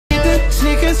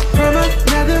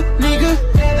nigga.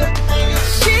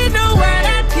 She know what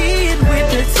I did with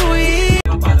the tweet.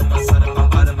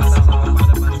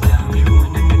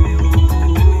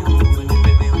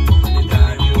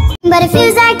 But it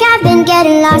feels like I've been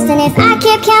getting lost, and if I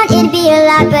kept count, it'd be a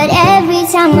lot. But every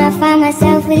time I find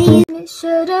myself with you, it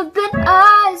should have been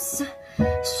us.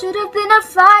 Should have been a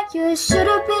fire. Should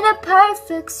have been a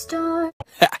perfect storm.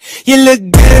 You look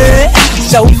good,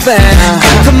 so fine.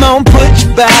 Come on, put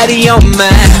your body on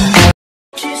mine.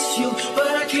 Kiss you, but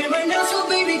I can't right now, so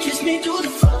baby, kiss me through the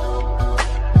phone.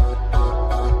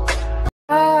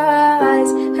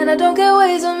 And I don't get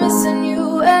ways of missing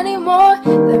you anymore.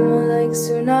 They're more like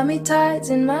tsunami tides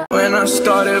in my. When I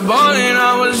started balling,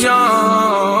 I was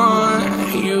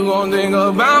young. You gon' think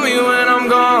about me when I'm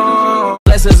gone.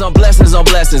 Blessings on blessings on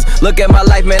blessings. Look at my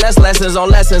life, man, that's lessons on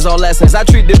lessons on lessons. I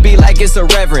treat the beat like it's a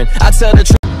reverend. I tell the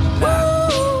truth.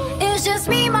 It's just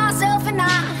me, myself, and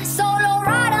I. Solo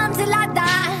ride until I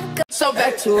die. So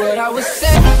back to what I was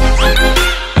saying.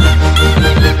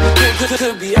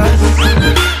 Could be us.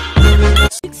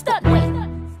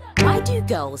 Why do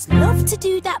girls love to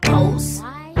do that pose?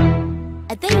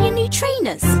 Are they your new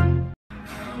trainers?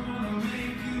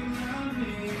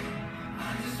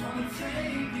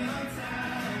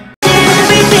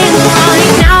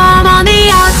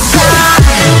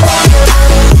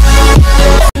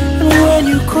 When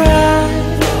you cried,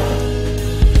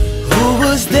 who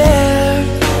was there?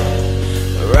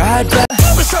 Right back.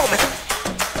 Focus on me.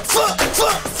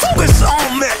 Focus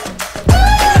on me.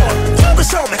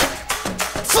 Focus on me.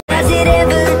 does it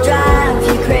ever drive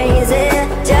you crazy?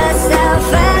 Just how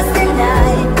fast the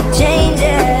night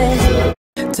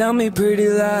changes. Tell me pretty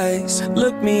lies,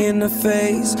 look me in the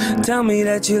face. Tell me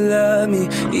that you love me,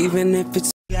 even if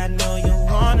it's. I know you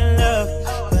wanna love,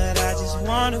 but I just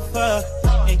wanna fuck.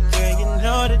 Hey girl, you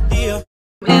know the deal.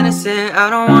 Innocent, I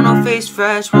don't want no face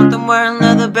fresh. Want them wearing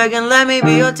leather, begging, let me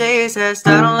be your taste test.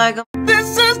 I don't like them.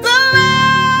 This is the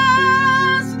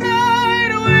last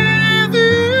night with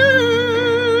you.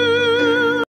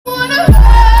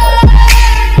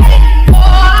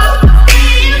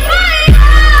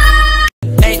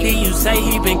 Lately you say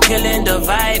he been killing the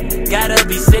vibe. Gotta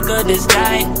be sick of this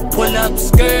guy. Pull up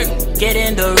skirt, get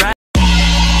in the right.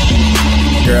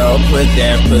 Girl, put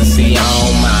that pussy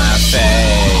on my face.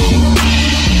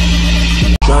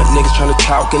 Drunk niggas tryna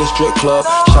talk in a strip club.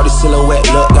 Shorty silhouette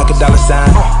look like a dollar sign.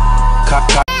 Cop.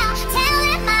 Tell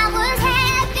him I was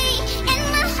happy and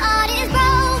my heart is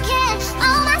broken.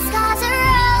 All my scars are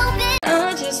open.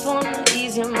 I just wanna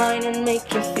ease your mind and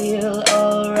make you feel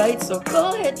alright. So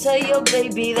go ahead, tell your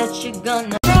baby that you're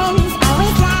gonna.